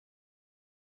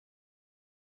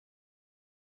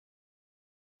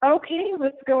Okay,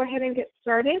 let's go ahead and get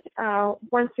started.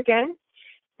 Once again,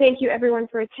 thank you everyone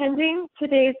for attending.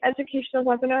 Today's educational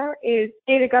webinar is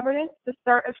Data Governance, the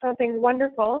Start of Something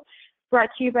Wonderful, brought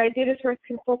to you by Datasource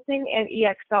Consulting and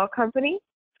EXL Company.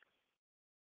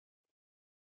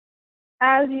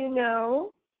 As you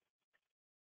know,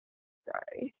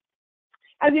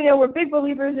 we're big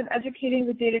believers in educating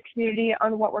the data community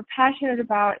on what we're passionate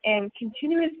about and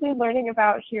continuously learning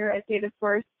about here at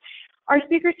Datasource. Our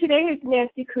speaker today is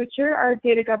Nancy Couture, our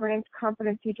Data Governance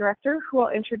Competency Director, who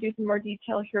I'll introduce in more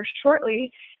detail here shortly.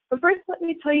 But first, let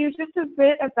me tell you just a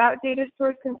bit about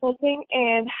Datasource Consulting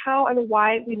and how and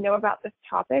why we know about this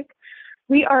topic.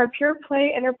 We are a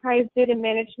pure-play enterprise data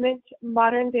management,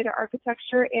 modern data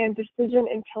architecture, and decision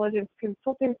intelligence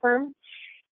consulting firm.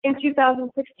 In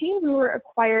 2016, we were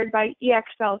acquired by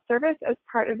EXL Service as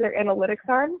part of their analytics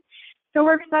arm. So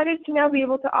we're excited to now be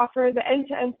able to offer the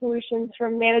end-to-end solutions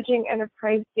from managing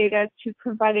enterprise data to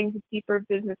providing the deeper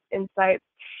business insights.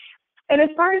 And as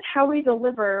far as how we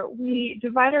deliver, we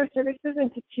divide our services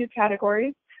into two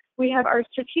categories. We have our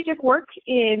strategic work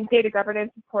in data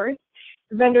governance, of course,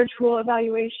 vendor tool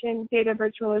evaluation, data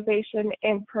virtualization,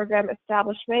 and program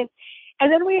establishment.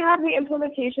 And then we have the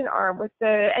implementation arm with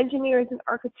the engineers and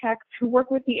architects who work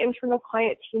with the internal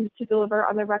client teams to deliver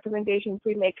on the recommendations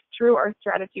we make through our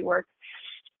strategy work.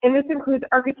 And this includes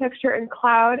architecture and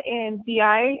cloud and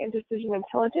BI and decision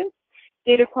intelligence,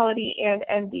 data quality, and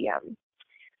MDM.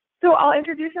 So I'll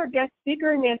introduce our guest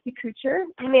speaker, Nancy Couture.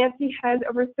 Nancy has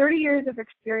over 30 years of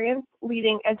experience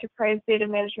leading enterprise data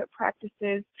management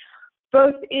practices,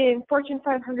 both in Fortune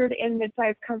 500 and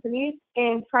mid-sized companies.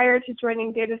 And prior to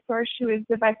joining Datasource, she was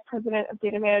the Vice President of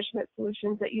Data Management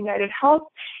Solutions at United Health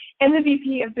and the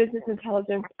VP of Business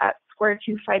Intelligence at Square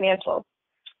 2 Financial.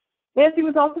 Nancy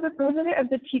was also the president of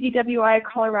the TDWI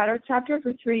Colorado chapter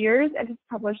for 3 years and has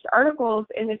published articles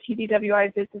in the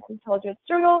TDWI Business Intelligence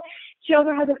Journal. She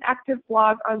also has an active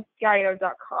blog on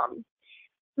Skyo.com.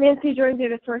 Nancy joined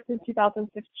Datasource in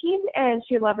 2015, and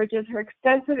she leverages her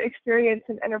extensive experience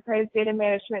in enterprise data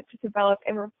management to develop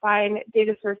and refine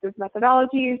Datasource's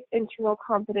methodologies, internal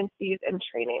competencies, and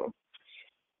training.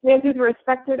 Nancy is a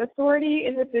respected authority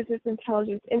in the business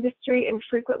intelligence industry and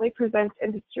frequently presents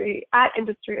at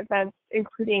industry events,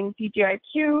 including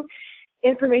DGIQ,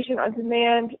 Information on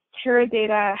Demand,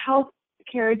 Teradata,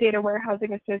 Healthcare Data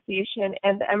Warehousing Association,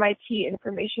 and the MIT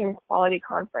Information Quality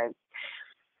Conference.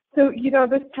 So,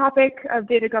 this topic of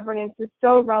data governance is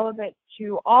so relevant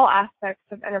to all aspects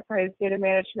of enterprise data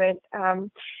management.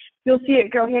 You'll see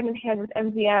it go hand in hand with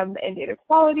MDM and data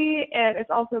quality, and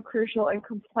it's also crucial in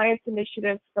compliance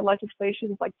initiatives for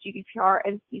legislations like GDPR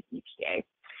and CCPA.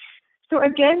 So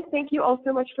again, thank you all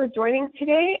so much for joining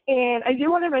today. And I do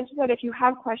want to mention that if you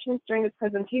have questions during this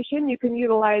presentation, you can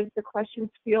utilize the questions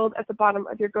field at the bottom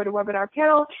of your GoToWebinar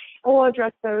panel, and we'll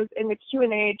address those in the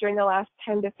Q&A during the last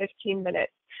 10 to 15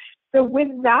 minutes. So with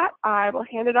that, I will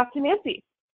hand it off to Nancy.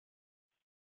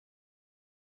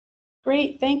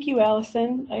 Great, thank you,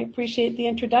 Allison. I appreciate the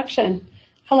introduction.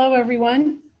 Hello,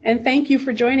 everyone, and thank you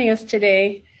for joining us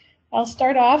today. I'll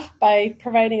start off by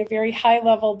providing a very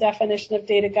high-level definition of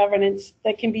data governance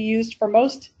that can be used for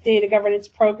most data governance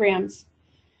programs.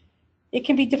 It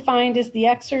can be defined as the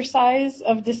exercise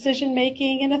of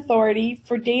decision-making and authority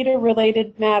for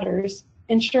data-related matters,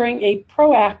 ensuring a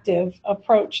proactive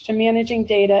approach to managing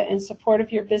data in support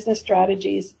of your business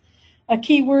strategies. A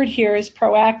key word here is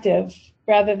proactive,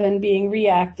 rather than being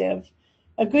reactive.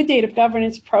 A good data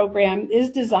governance program is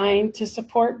designed to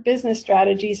support business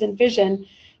strategies and vision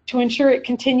to ensure it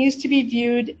continues to be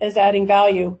viewed as adding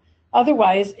value.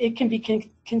 Otherwise, it can be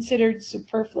considered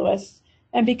superfluous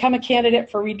and become a candidate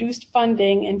for reduced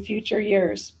funding in future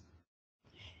years.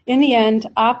 In the end,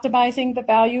 optimizing the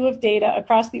value of data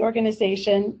across the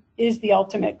organization is the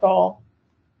ultimate goal.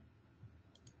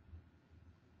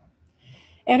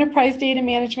 Enterprise data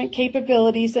management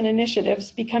capabilities and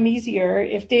initiatives become easier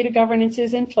if data governance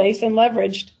is in place and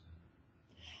leveraged.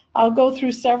 I'll go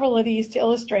through several of these to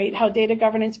illustrate how data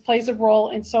governance plays a role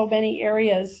in so many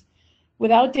areas.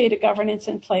 Without data governance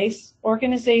in place,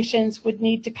 organizations would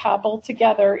need to cobble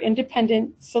together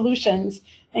independent solutions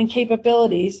and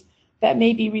capabilities that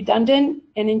may be redundant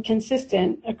and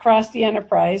inconsistent across the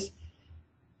enterprise,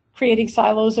 creating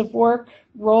silos of work,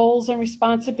 roles, and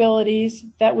responsibilities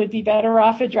that would be better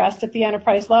off addressed at the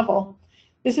enterprise level.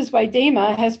 This is why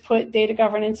DAMA has put data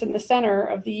governance in the center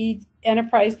of the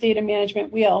enterprise data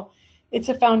management wheel. It's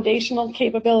a foundational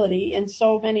capability in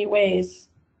so many ways.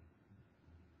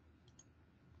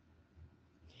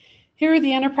 Here are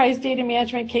the enterprise data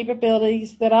management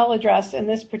capabilities that I'll address in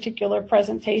this particular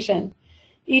presentation.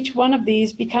 Each one of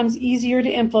these becomes easier to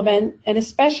implement and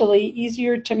especially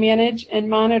easier to manage and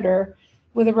monitor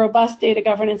with a robust data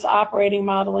governance operating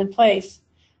model in place.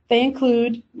 They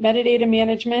include metadata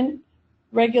management,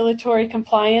 regulatory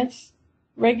compliance.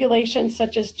 Regulations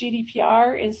such as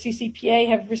GDPR and CCPA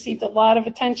have received a lot of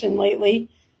attention lately.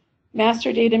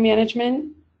 Master data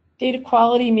management, data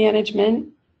quality management,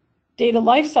 data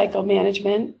lifecycle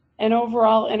management, and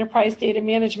overall enterprise data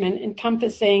management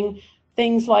encompassing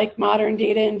things like modern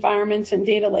data environments and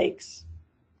data lakes.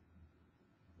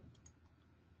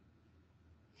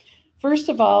 First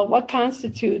of all, what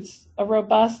constitutes a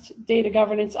robust data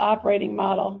governance operating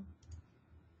model?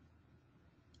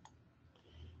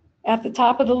 At the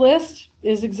top of the list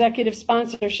is executive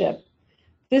sponsorship.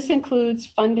 This includes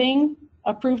funding,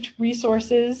 approved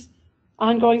resources,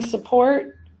 ongoing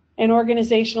support, and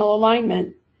organizational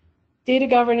alignment. Data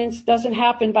governance doesn't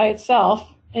happen by itself,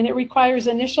 and it requires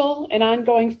initial and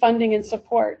ongoing funding and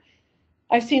support.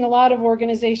 I've seen a lot of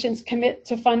organizations commit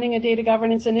to funding a data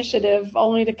governance initiative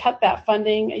only to cut that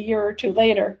funding a year or two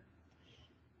later.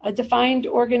 A defined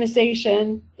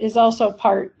organization is also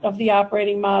part of the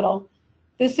operating model.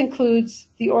 This includes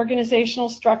the organizational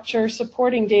structure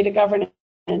supporting data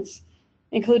governance,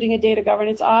 including a data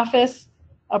governance office,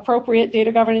 appropriate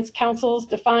data governance councils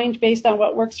defined based on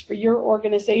what works for your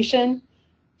organization,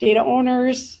 data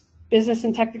owners, business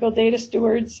and technical data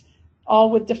stewards,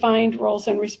 all with defined roles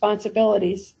and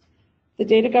responsibilities. The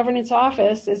data governance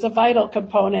office is a vital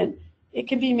component. It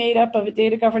can be made up of a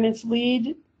data governance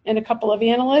lead and a couple of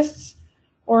analysts,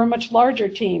 or a much larger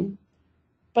team.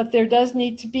 But there does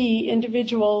need to be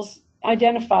individuals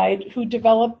identified who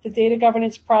develop the data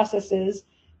governance processes,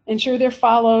 ensure they're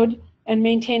followed, and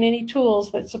maintain any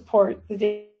tools that support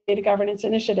the data governance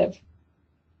initiative.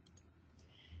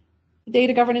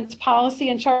 Data governance policy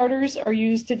and charters are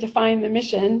used to define the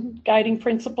mission, guiding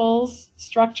principles,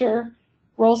 structure,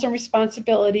 roles and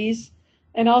responsibilities,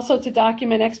 and also to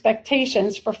document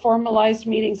expectations for formalized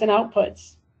meetings and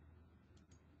outputs.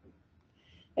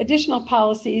 Additional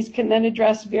policies can then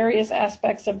address various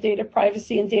aspects of data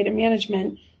privacy and data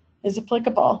management as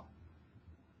applicable.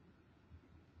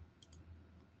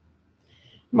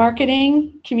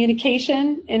 Marketing,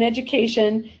 communication, and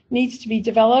education needs to be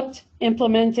developed,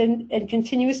 implemented, and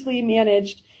continuously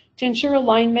managed to ensure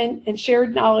alignment and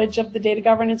shared knowledge of the data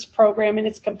governance program and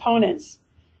its components.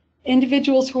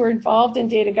 Individuals who are involved in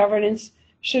data governance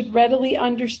should readily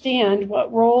understand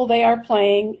what role they are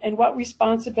playing and what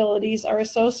responsibilities are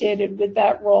associated with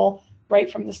that role right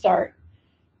from the start.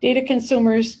 Data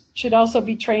consumers should also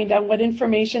be trained on what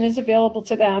information is available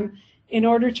to them in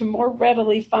order to more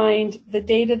readily find the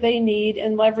data they need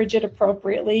and leverage it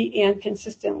appropriately and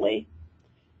consistently.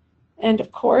 And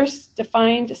of course,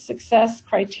 defined success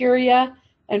criteria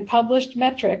and published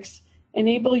metrics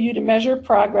enable you to measure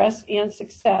progress and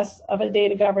success of a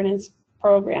data governance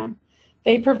program.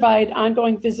 They provide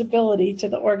ongoing visibility to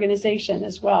the organization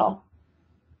as well.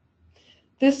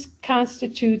 This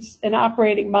constitutes an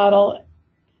operating model,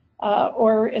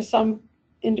 or as some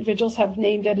individuals have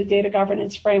named it, a data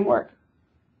governance framework.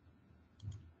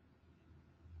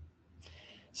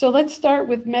 So let's start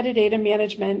with metadata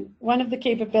management, one of the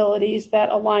capabilities that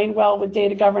align well with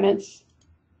data governance.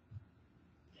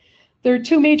 There are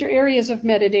two major areas of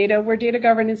metadata where data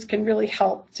governance can really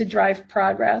help to drive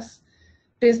progress.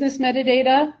 Business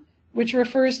metadata, which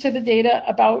refers to the data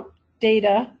about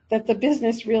data that the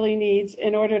business really needs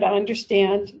in order to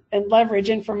understand and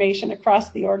leverage information across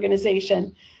the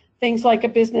organization. Things like a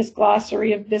business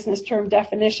glossary of business term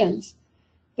definitions.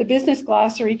 The business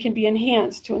glossary can be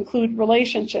enhanced to include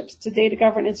relationships to data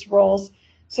governance roles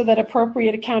so that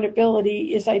appropriate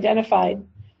accountability is identified.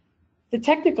 The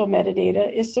technical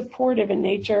metadata is supportive in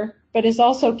nature, but is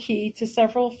also key to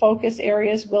several focus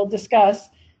areas we'll discuss,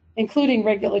 including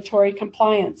regulatory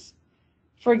compliance.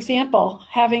 For example,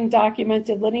 having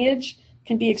documented lineage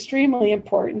can be extremely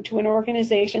important to an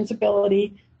organization's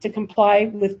ability to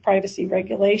comply with privacy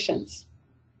regulations.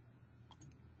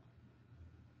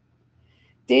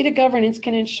 Data governance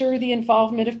can ensure the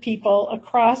involvement of people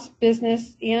across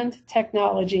business and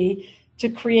technology to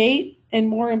create and,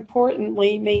 more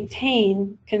importantly,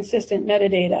 maintain consistent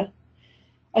metadata.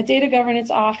 A data governance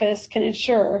office can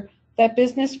ensure that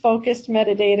business-focused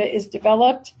metadata is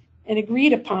developed and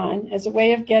agreed upon as a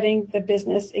way of getting the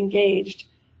business engaged.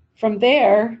 From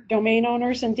there, domain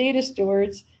owners and data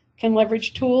stewards can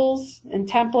leverage tools and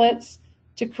templates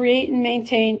to create and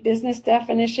maintain business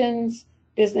definitions,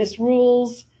 business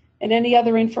rules, and any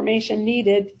other information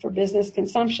needed for business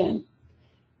consumption.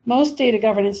 Most data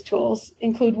governance tools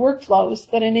include workflows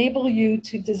that enable you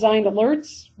to design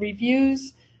alerts,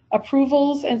 reviews,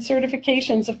 approvals and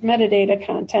certifications of metadata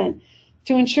content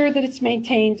to ensure that it's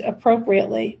maintained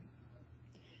appropriately.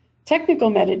 Technical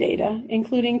metadata,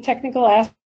 including technical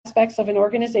aspects of an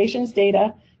organization's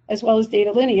data, as well as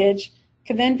data lineage,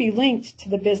 can then be linked to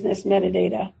the business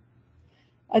metadata.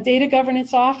 A data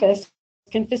governance office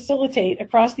can facilitate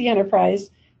across the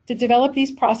enterprise to develop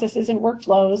these processes and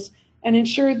workflows and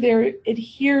ensure they're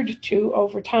adhered to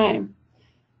over time.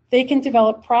 They can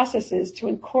develop processes to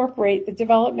incorporate the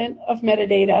development of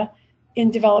metadata in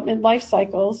development life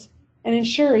cycles and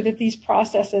ensure that these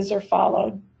processes are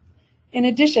followed. In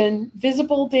addition,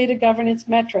 visible data governance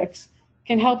metrics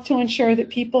can help to ensure that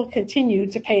people continue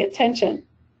to pay attention.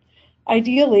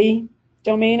 Ideally,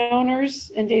 domain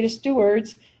owners and data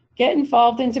stewards get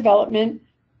involved in development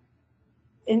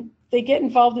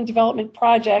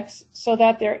projects so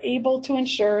that they're able to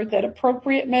ensure that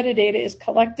appropriate metadata is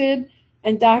collected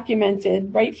and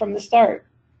documented right from the start.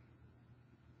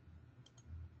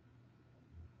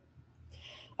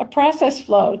 A process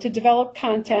flow to develop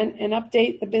content and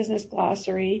update the business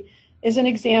glossary is an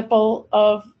example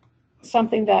of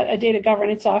something that a data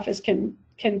governance office can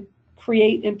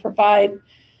create and provide.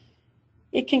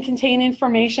 It can contain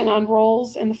information on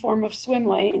roles in the form of swim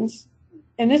lanes.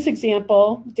 In this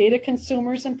example, data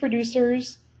consumers and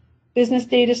producers, business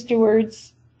data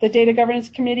stewards, the data governance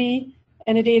committee,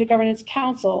 and a data governance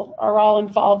council are all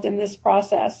involved in this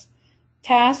process.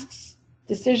 Tasks,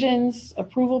 decisions,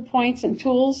 approval points, and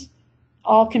tools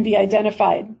all can be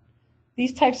identified.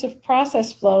 These types of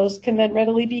process flows can then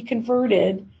readily be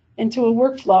converted into a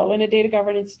workflow in a data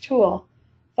governance tool,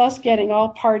 thus getting all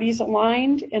parties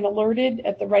aligned and alerted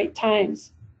at the right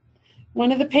times.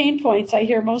 One of the pain points I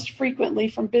hear most frequently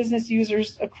from business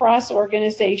users across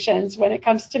organizations when it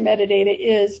comes to metadata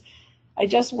is, I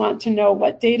just want to know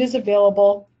what data is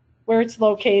available, where it's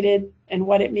located, and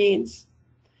what it means.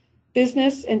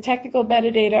 Business and technical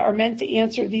metadata are meant to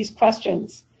answer these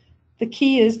questions. The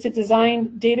key is to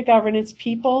design data governance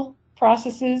people,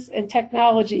 processes, and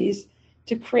technologies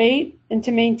to create and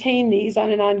to maintain these on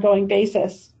an ongoing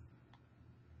basis.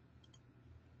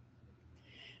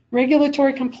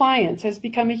 Regulatory compliance has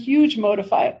become a huge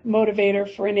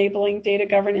motivator for enabling data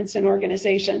governance in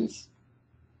organizations.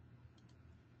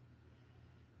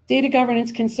 Data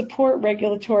governance can support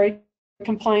regulatory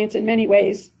compliance in many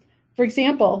ways. For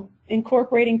example,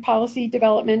 incorporating policy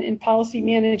development and policy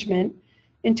management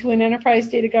into an enterprise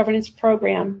data governance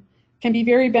program can be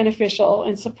very beneficial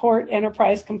and support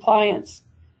enterprise compliance.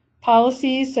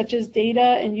 Policies such as data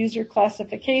and user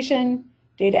classification,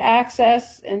 data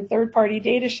access, and third-party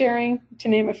data sharing, to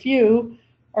name a few,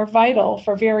 are vital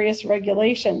for various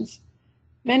regulations.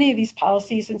 Many of these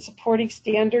policies and supporting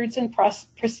standards and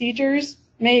procedures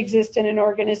may exist in an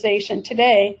organization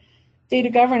today. Data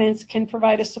governance can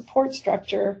provide a support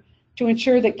structure to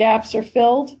ensure that gaps are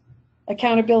filled,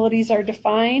 accountabilities are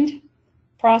defined,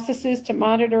 processes to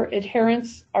monitor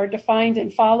adherence are defined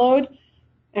and followed,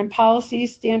 and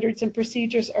policies, standards, and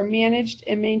procedures are managed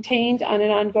and maintained on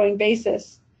an ongoing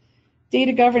basis.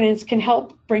 Data governance can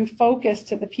help bring focus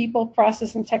to the people,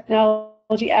 process, and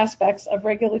technology aspects of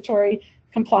regulatory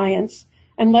compliance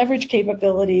and leverage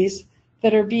capabilities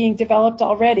that are being developed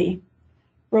already.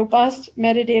 Robust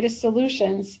metadata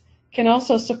solutions can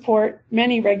also support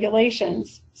many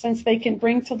regulations since they can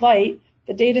bring to light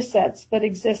the data sets that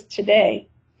exist today.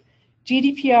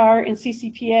 GDPR and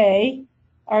CCPA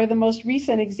are the most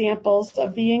recent examples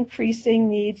of the increasing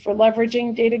need for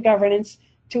leveraging data governance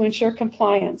to ensure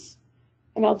compliance.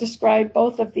 And I'll describe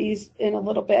both of these in a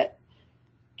little bit.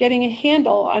 Getting a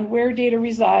handle on where data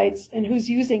resides and who's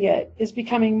using it is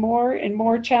becoming more and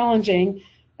more challenging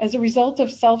as a result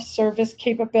of self-service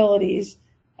capabilities,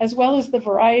 as well as the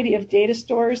variety of data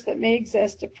stores that may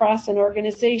exist across an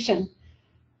organization.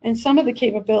 And some of the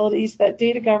capabilities that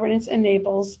data governance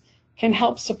enables can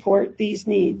help support these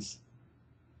needs.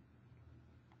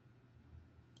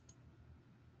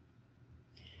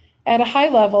 At a high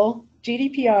level,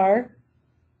 GDPR,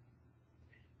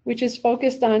 which is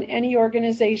focused on any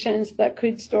organizations that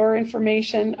could store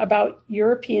information about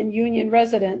European Union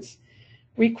residents,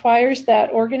 requires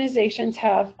that organizations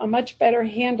have a much better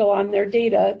handle on their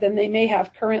data than they may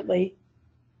have currently.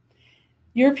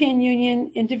 European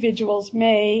Union individuals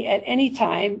may, at any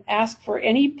time, ask for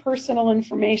any personal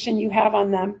information you have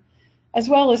on them, as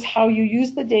well as how you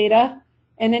use the data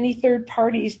and any third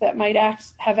parties that might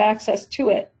have access to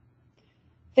it.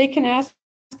 They can ask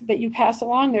that you pass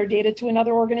along their data to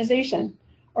another organization,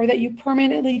 or that you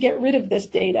permanently get rid of this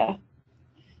data.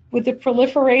 With the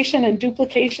proliferation and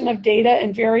duplication of data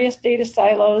in various data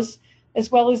silos, as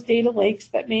well as data lakes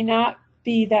that may not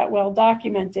be that well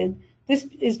documented, This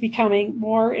is becoming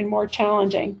more and more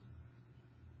challenging.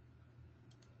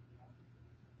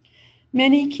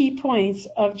 Many key points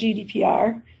of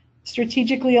GDPR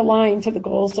strategically align to the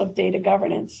goals of data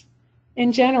governance.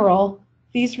 In general,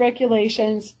 these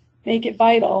regulations make it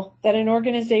vital that an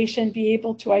organization be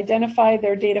able to identify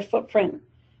their data footprint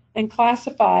and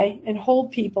classify and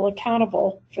hold people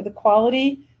accountable for the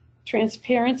quality,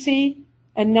 transparency,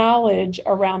 and knowledge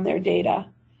around their data.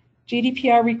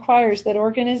 GDPR requires that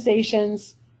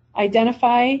organizations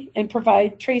identify and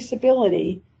provide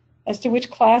traceability as to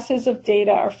which classes of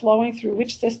data are flowing through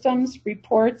which systems,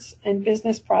 reports, and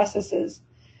business processes.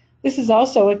 This is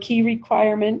also a key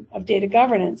requirement of data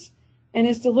governance and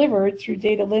is delivered through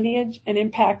data lineage and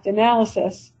impact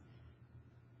analysis.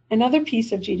 Another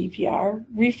piece of GDPR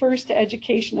refers to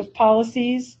education of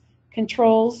policies,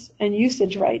 controls, and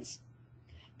usage rights.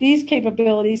 These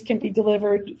capabilities can be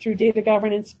delivered through data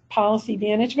governance policy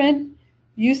management,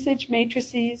 usage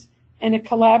matrices, and a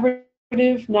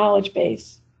collaborative knowledge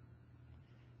base.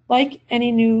 Like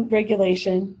any new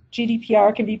regulation,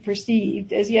 GDPR can be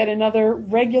perceived as yet another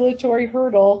regulatory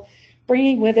hurdle,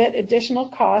 bringing with it additional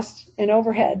costs and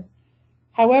overhead.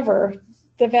 However,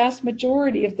 the vast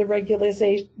majority of the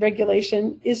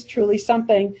regulation is truly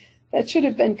something that should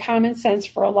have been common sense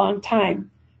for a long time.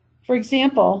 For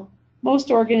example,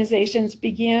 most organizations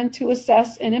began to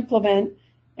assess and implement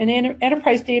an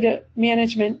enterprise data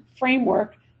management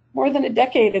framework more than a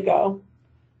decade ago.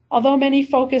 Although many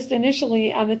focused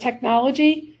initially on the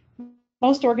technology,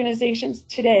 most organizations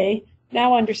today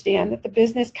now understand that the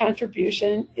business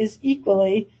contribution is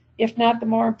equally, if not the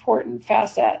more important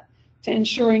facet to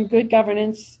ensuring good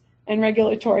governance and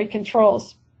regulatory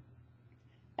controls.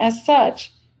 As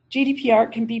such,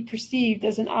 GDPR can be perceived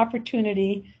as an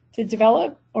opportunity to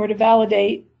develop or to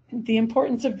validate the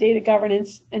importance of data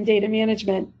governance and data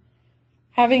management.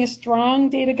 Having a strong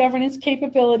data governance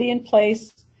capability in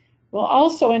place will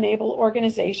also enable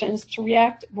organizations to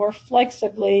react more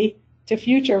flexibly to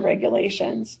future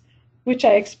regulations, which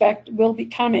I expect will be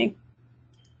coming.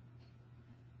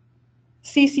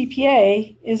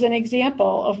 CCPA is an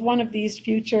example of one of these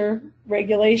future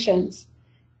regulations.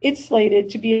 It's slated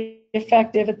to be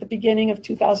effective at the beginning of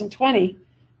 2020,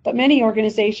 but many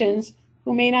organizations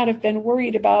who may not have been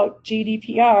worried about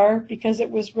GDPR because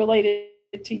it was related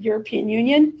to European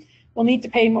Union will need to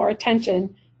pay more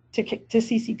attention to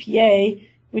CCPA,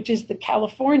 which is the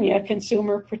California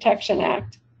Consumer Protection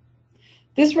Act.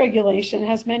 This regulation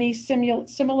has many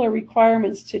similar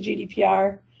requirements to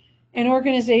GDPR, and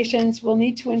organizations will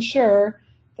need to ensure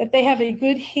that they have a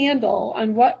good handle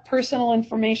on what personal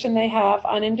information they have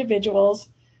on individuals,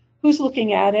 who's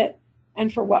looking at it,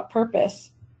 and for what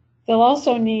purpose. They'll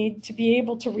also need to be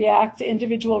able to react to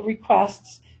individual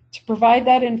requests to provide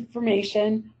that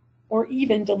information or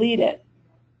even delete it.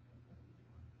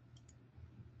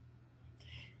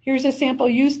 Here's a sample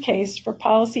use case for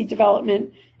policy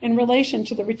development in relation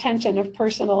to the retention of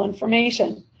personal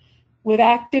information. With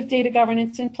active data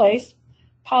governance in place,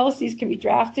 policies can be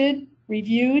drafted,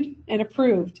 reviewed, and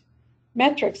approved.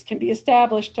 Metrics can be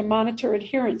established to monitor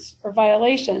adherence or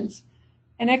violations,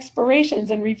 and expirations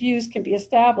and reviews can be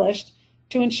established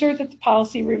to ensure that the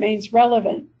policy remains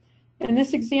relevant. In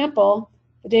this example,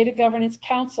 the Data Governance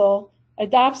Council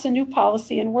adopts a new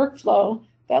policy and workflow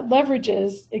that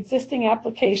leverages existing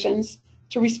applications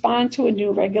to respond to a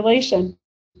new regulation.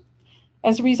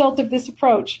 As a result of this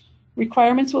approach,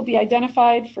 requirements will be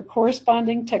identified for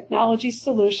corresponding technology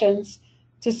solutions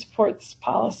to support this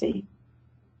policy.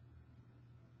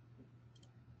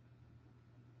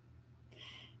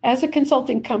 As a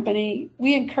consulting company,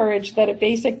 we encourage that a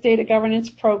basic data governance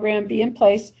program be in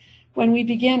place when we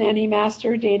begin any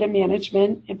master data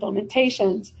management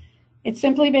implementations. It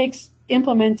simply makes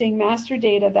implementing master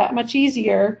data that much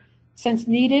easier since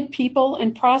needed people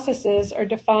and processes are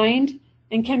defined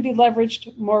and can be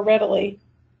leveraged more readily.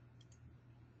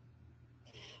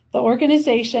 The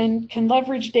organization can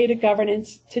leverage data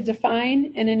governance to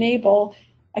define and enable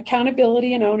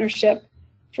accountability and ownership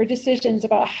for decisions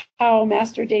about how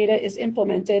master data is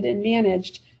implemented and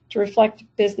managed to reflect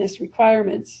business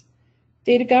requirements.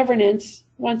 Data governance,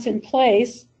 once in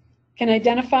place, can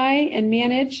identify and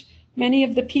manage many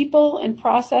of the people and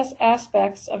process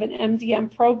aspects of an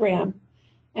MDM program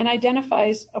and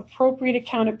identifies appropriate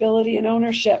accountability and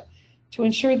ownership to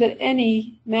ensure that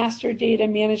any master data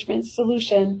management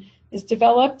solution is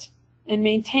developed and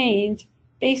maintained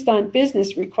based on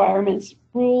business requirements,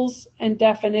 rules, and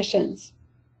definitions.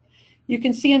 You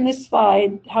can see in this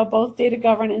slide how both data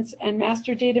governance and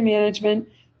master data management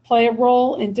play a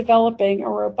role in developing a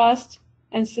robust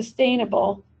and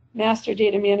sustainable master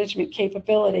data management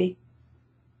capability.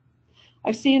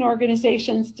 I've seen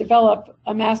organizations develop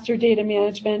a master data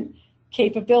management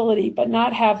capability, but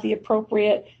not have the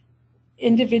appropriate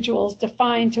individuals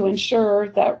defined to ensure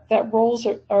that rules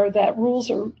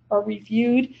are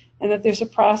reviewed, and that there's a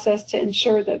process to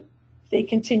ensure that they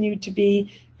continue to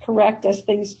be correct as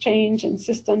things change and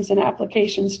systems and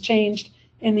applications changed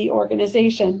in the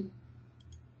organization.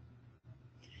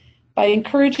 By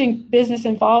encouraging business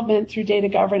involvement through data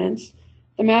governance,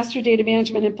 the master data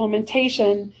management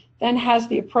implementation then has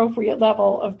the appropriate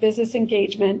level of business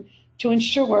engagement to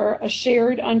ensure a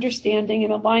shared understanding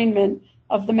and alignment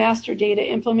of the master data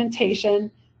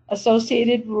implementation,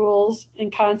 associated rules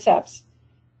and concepts.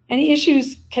 Any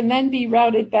issues can then be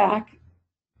routed back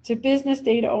to business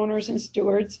data owners and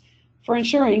stewards for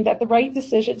ensuring that the right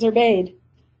decisions are made.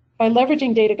 By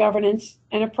leveraging data governance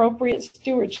and appropriate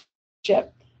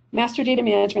stewardship, master data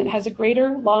management has a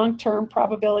greater long-term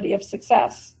probability of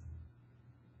success.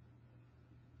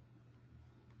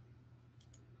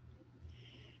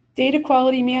 Data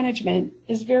quality management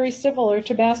is very similar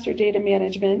to master data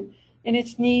management in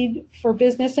its need for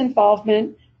business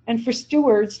involvement and for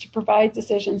stewards to provide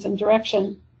decisions and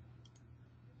direction.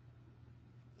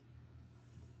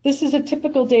 This is a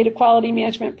typical data quality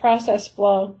management process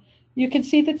flow. You can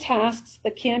see the tasks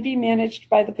that can be managed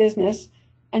by the business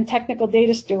and technical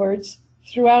data stewards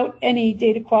throughout any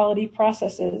data quality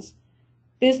processes.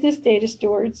 Business data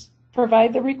stewards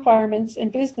provide the requirements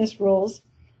and business rules,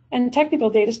 and technical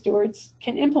data stewards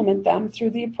can implement them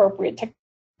through the appropriate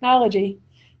technology.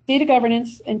 Data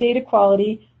governance and data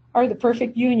quality are the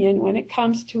perfect union when it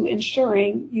comes to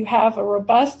ensuring you have a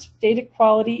robust data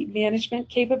quality management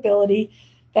capability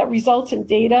that results in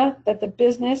data that the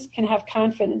business can have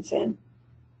confidence in.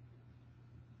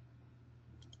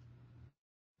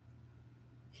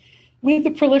 With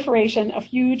the proliferation of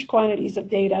huge quantities of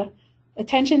data,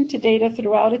 attention to data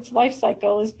throughout its life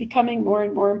cycle is becoming more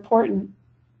and more important.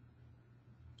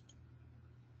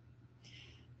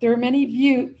 There are many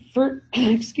versions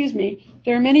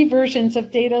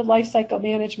of data lifecycle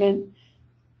management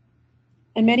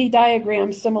and many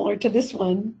diagrams similar to this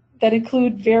one that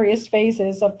include various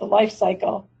phases of the life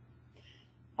cycle.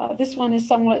 This one is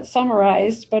somewhat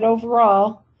summarized, but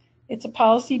overall, it's a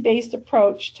policy-based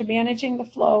approach to managing the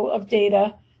flow of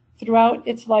data throughout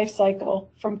its life cycle,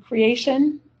 from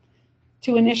creation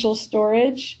to initial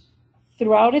storage,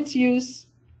 throughout its use,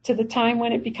 to the time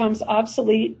when it becomes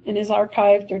obsolete and is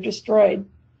archived or destroyed.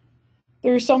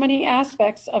 There are so many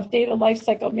aspects of data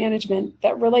lifecycle management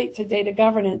that relate to data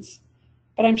governance,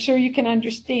 but I'm sure you can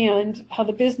understand how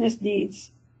the business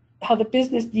needs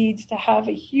to have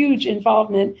a huge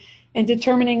involvement in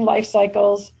determining life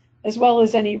cycles, as well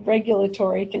as any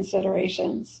regulatory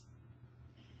considerations.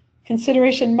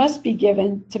 Consideration must be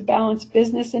given to balance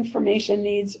business information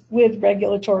needs with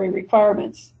regulatory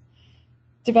requirements.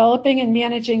 Developing and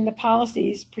managing the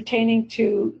policies pertaining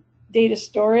to data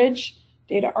storage,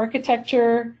 data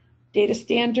architecture, data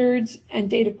standards, and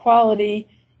data quality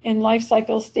in life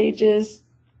cycle stages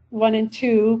 1 and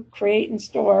 2, create and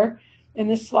store, in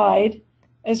this slide,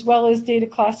 as well as data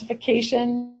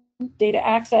classification, data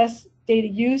access, data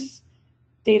use,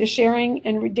 data sharing,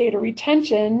 and data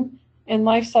retention in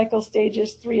life cycle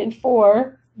stages 3 and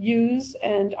 4, use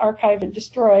and archive and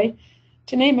destroy.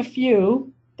 To name a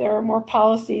few, there are more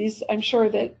policies I'm sure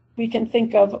that we can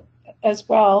think of as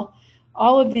well.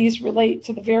 All of these relate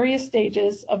to the various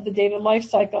stages of the data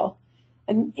lifecycle,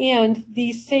 and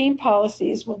these same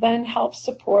policies will then help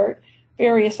support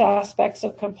various aspects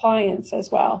of compliance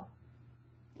as well.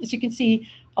 As you can see,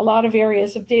 a lot of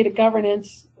areas of data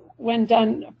governance, when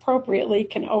done appropriately,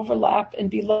 can overlap and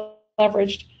be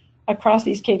leveraged across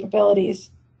these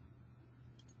capabilities.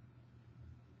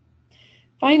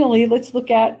 Finally, let's look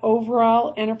at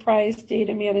overall enterprise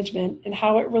data management and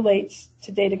how it relates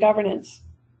to data governance.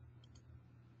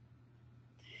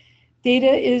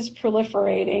 Data is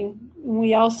proliferating.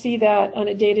 We all see that on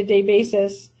a day-to-day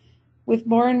basis. With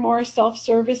more and more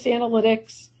self-service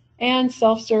analytics and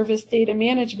self-service data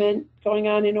management going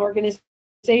on in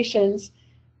organizations,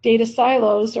 data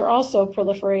silos are also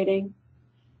proliferating.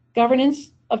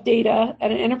 Governance of data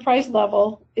at an enterprise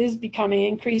level is becoming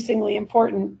increasingly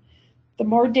important. The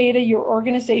more data your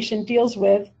organization deals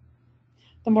with,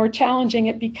 the more challenging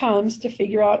it becomes to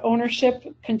figure out ownership,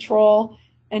 control,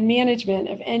 and management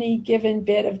of any given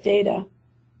bit of data.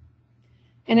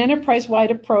 An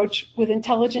enterprise-wide approach with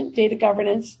intelligent data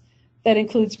governance that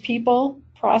includes people,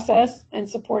 process, and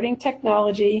supporting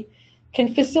technology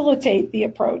can facilitate the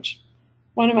approach.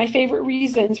 One of my favorite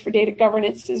reasons for data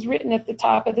governance is written at the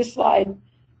top of this slide.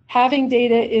 Having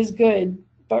data is good,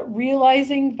 but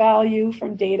realizing value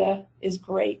from data is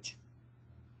great.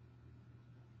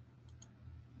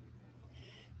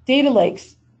 Data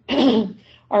lakes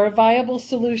are a viable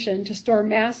solution to store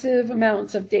massive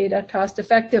amounts of data cost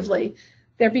effectively.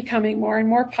 They're becoming more and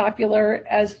more popular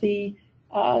as the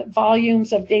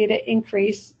volumes of data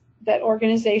increase that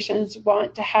organizations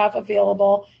want to have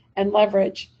available and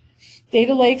leverage.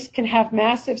 Data lakes can have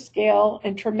massive scale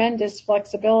and tremendous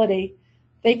flexibility.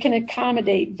 They can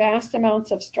accommodate vast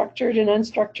amounts of structured and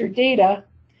unstructured data,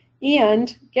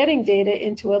 and getting data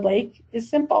into a lake is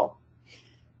simple.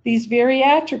 These very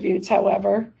attributes,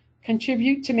 however,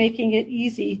 contribute to making it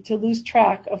easy to lose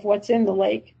track of what's in the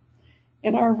lake.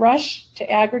 In our rush to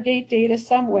aggregate data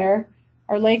somewhere,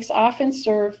 our lakes often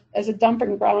serve as a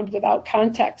dumping ground without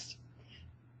context.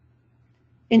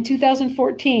 In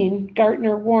 2014,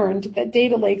 Gartner warned that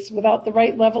data lakes without the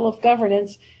right level of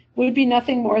governance would be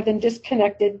nothing more than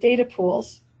disconnected data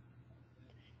pools.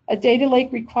 A data lake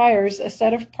requires a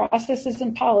set of processes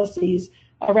and policies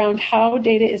around how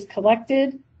data is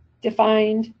collected,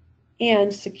 defined,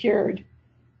 and secured.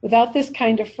 Without this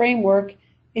kind of framework,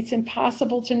 it's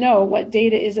impossible to know what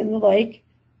data is in the lake,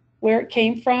 where it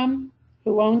came from,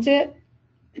 who owns it,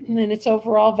 and its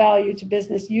overall value to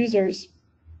business users.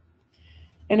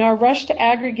 In our rush to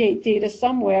aggregate data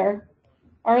somewhere,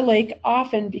 our lake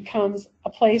often becomes a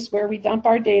place where we dump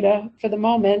our data for the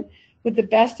moment with the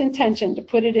best intention to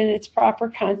put it in its proper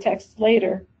context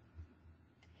later.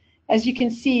 As you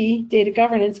can see, data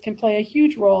governance can play a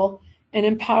huge role in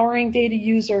empowering data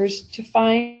users to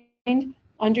find,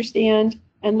 understand,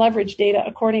 and leverage data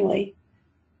accordingly.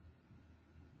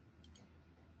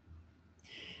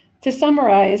 To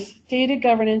summarize, data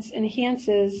governance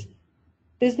enhances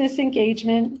business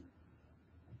engagement,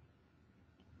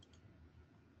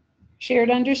 shared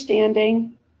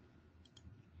understanding,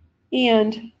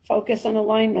 and focus on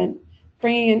alignment,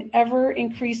 bringing an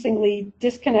ever-increasingly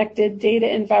disconnected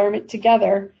data environment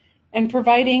together and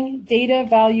providing data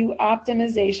value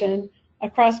optimization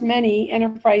across many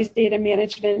enterprise data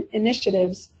management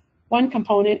initiatives, one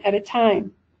component at a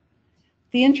time.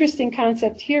 The interesting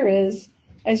concept here is,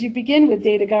 as you begin with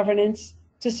data governance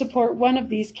to support one of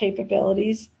these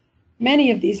capabilities, many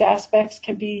of these aspects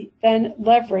can be then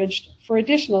leveraged for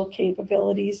additional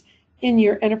capabilities in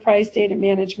your enterprise data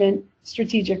management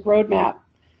strategic roadmap,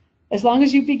 as long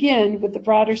as you begin with the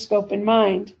broader scope in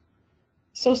mind.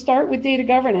 So start with data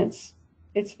governance.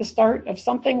 It's the start of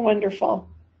something wonderful.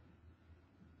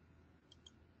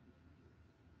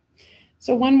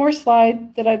 So one more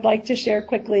slide that I'd like to share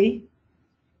quickly.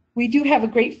 We do have a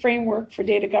great framework for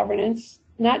data governance,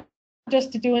 not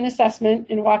just to do an assessment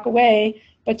and walk away,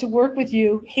 but to work with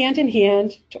you hand in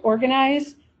hand to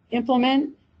organize,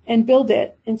 implement, and build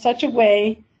it in such a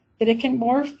way that it can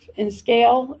morph and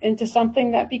scale into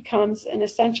something that becomes an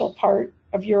essential part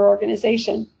of your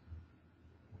organization.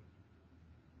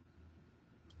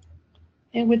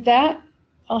 And with that,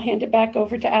 I'll hand it back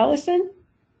over to Allison.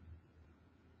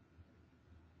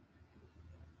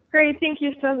 Great, thank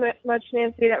you so much,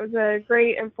 Nancy. That was a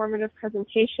great informative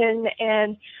presentation.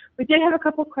 And we did have a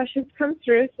couple questions come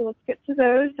through, so let's get to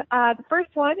those. The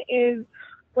first one is,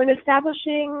 when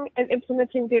establishing and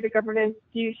implementing data governance,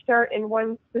 do you start in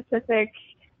one specific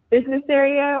business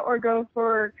area or go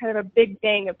for kind of a big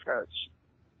bang approach?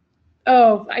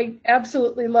 Oh, I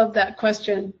absolutely love that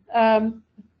question.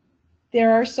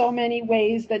 There are so many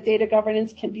ways that data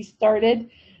governance can be started,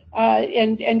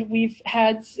 and we've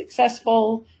had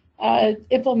successful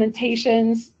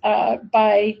implementations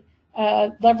by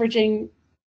leveraging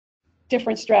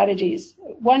different strategies.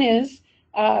 One is,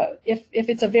 if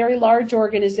it's a very large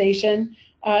organization,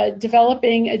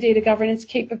 developing a data governance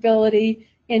capability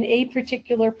in a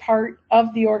particular part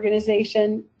of the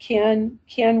organization can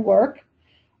work.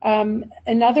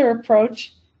 Another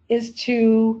approach is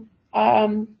to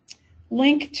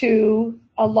link to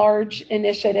a large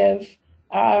initiative.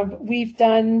 We've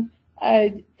done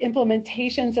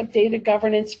implementations of data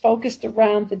governance focused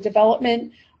around the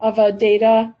development of a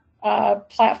data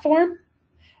platform,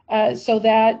 so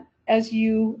that as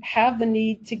you have the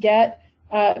need to get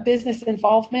business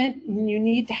involvement, you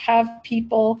need to have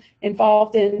people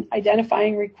involved in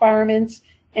identifying requirements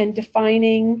and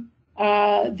defining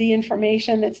the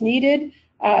information that's needed.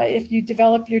 If you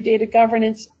develop your data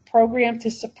governance program to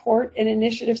support an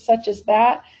initiative such as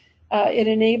that, it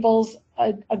enables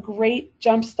a great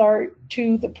jumpstart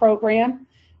to the program.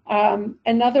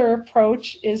 Another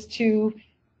approach is to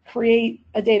create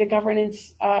a data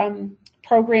governance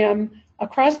program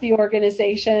across the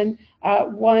organization,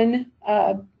 one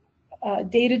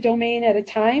data domain at a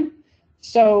time.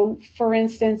 So, for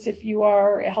instance, if you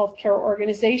are a healthcare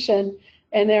organization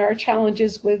and there are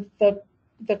challenges with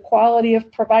the quality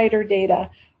of provider data,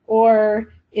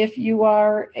 or if you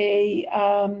are a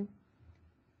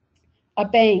a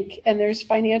bank and there's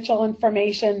financial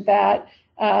information that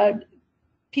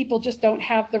people just don't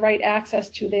have the right access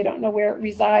to. They don't know where it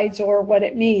resides or what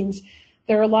it means.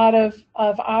 There are a lot of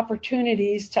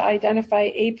opportunities to identify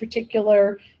a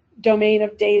particular domain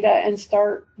of data and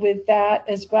start with that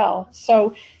as well.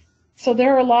 So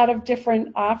there are a lot of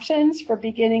different options for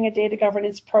beginning a data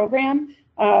governance program.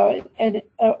 And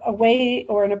a way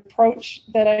or an approach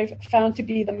that I've found to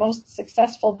be the most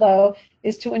successful, though,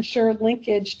 is to ensure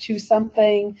linkage to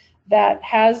something that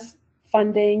has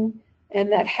funding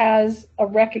and that has a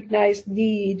recognized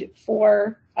need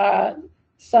for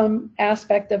some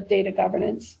aspect of data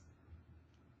governance.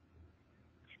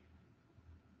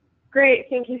 Great,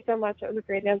 thank you so much. That was a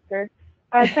great answer.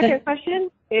 Second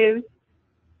question is,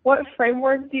 what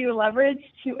framework do you leverage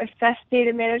to assess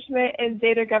data management and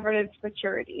data governance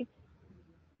maturity?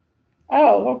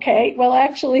 Oh, okay. Well,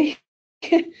 actually,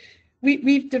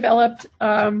 we've developed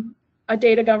a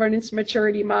data governance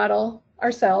maturity model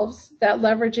ourselves that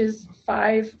leverages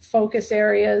 5 focus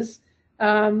areas.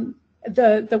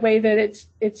 The way that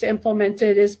it's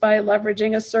implemented is by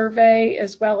leveraging a survey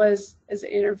as well as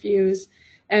interviews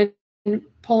and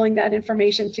pulling that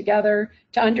information together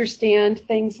to understand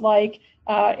things like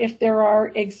if there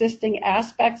are existing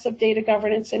aspects of data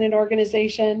governance in an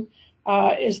organization,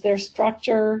 is there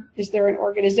structure, is there an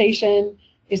organization,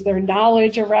 is there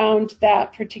knowledge around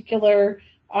that particular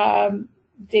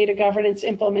data governance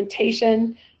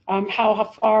implementation,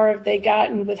 how far have they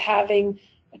gotten with having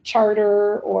a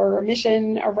charter or a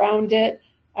mission around it,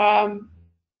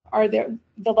 are there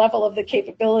the level of the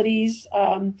capabilities,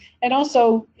 and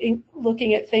also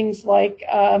looking at things like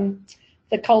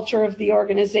the culture of the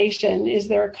organization. Is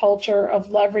there a culture of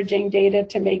leveraging data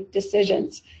to make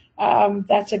decisions?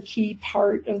 That's a key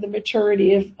part of the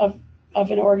maturity of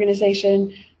an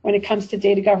organization when it comes to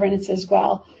data governance as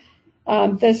well.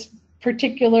 This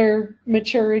particular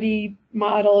maturity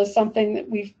model is something that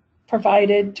we've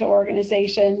provided to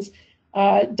organizations,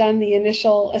 done the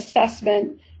initial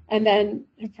assessment, and then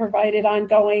provided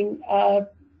ongoing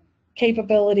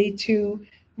capability to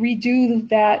redo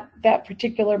that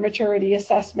particular maturity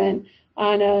assessment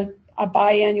on a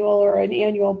biannual or an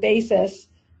annual basis,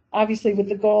 obviously with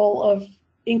the goal of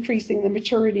increasing the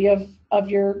maturity of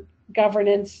your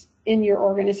governance in your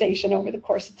organization over the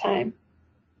course of time.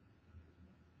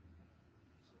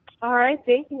 All right,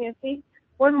 thank you, Nancy.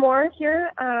 One more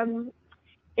here.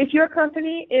 If your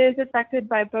company is affected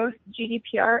by both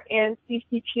GDPR and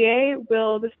CCPA,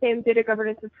 will the same data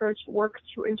governance approach work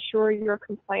to ensure you're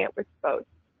compliant with both?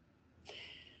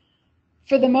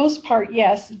 For the most part,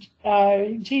 yes.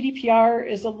 GDPR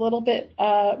is a little bit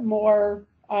more,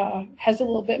 has a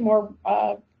little bit more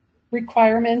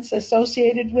requirements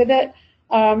associated with it,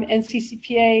 and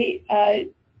CCPA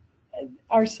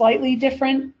are slightly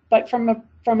different, but from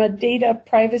a data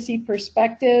privacy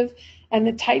perspective and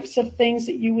the types of things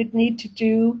that you would need to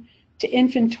do to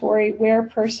inventory where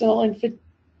personal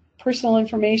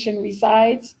information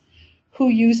resides, who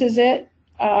uses it,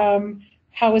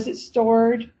 how is it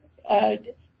stored,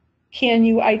 can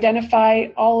you identify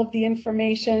all of the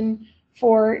information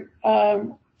for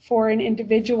an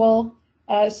individual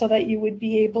so that you would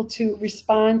be able to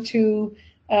respond to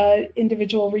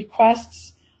individual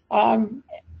requests.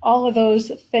 All of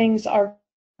those things are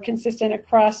consistent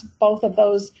across both of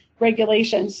those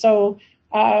regulations. So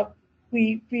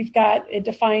we've got a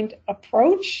defined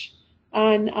approach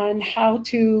on how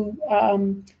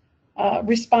to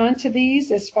respond to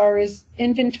these as far as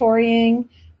inventorying,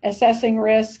 assessing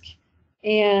risk,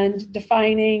 and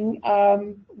defining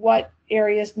what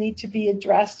areas need to be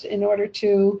addressed in order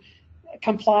to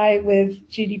comply with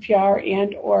GDPR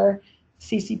and or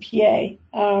CCPA.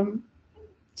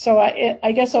 So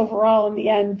I guess overall, in the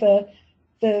end,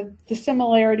 the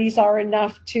similarities are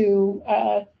enough to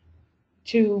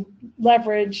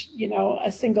leverage,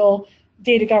 a single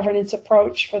data governance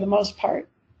approach for the most part.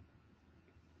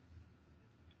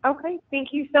 Okay,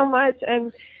 thank you so much.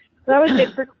 And that was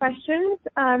it for questions.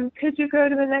 Could you go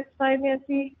to the next slide,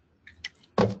 Nancy?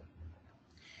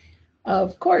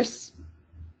 Of course.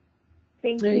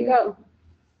 Thank you. There you go.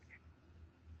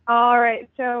 All right,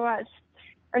 so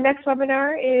our next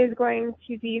webinar is going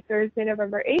to be Thursday,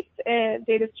 November 8th,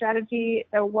 Data Strategy,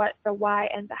 the what, the why,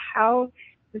 and the how.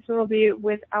 This one will be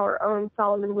with our own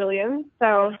Solomon Williams,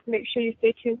 so make sure you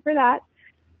stay tuned for that.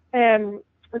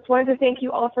 Just wanted to thank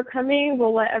you all for coming.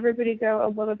 We'll let everybody go a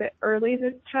little bit early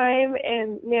this time.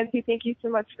 And Nancy, thank you so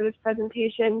much for this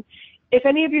presentation. If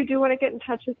any of you do want to get in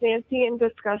touch with Nancy and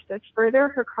discuss this further,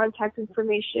 her contact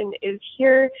information is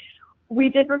here. We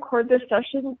did record this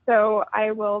session, so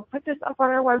I will put this up on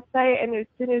our website, and as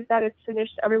soon as that is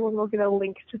finished, everyone will get a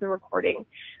link to the recording.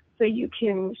 so you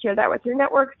can share that with your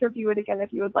networks or view it again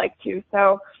if you would like to.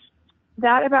 So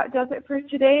that about does it for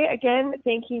today. Again,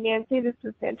 thank you, Nancy. This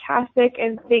was fantastic,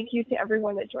 and thank you to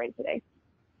everyone that joined today.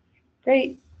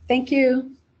 Great. Thank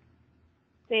you.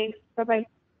 Thanks. Bye-bye.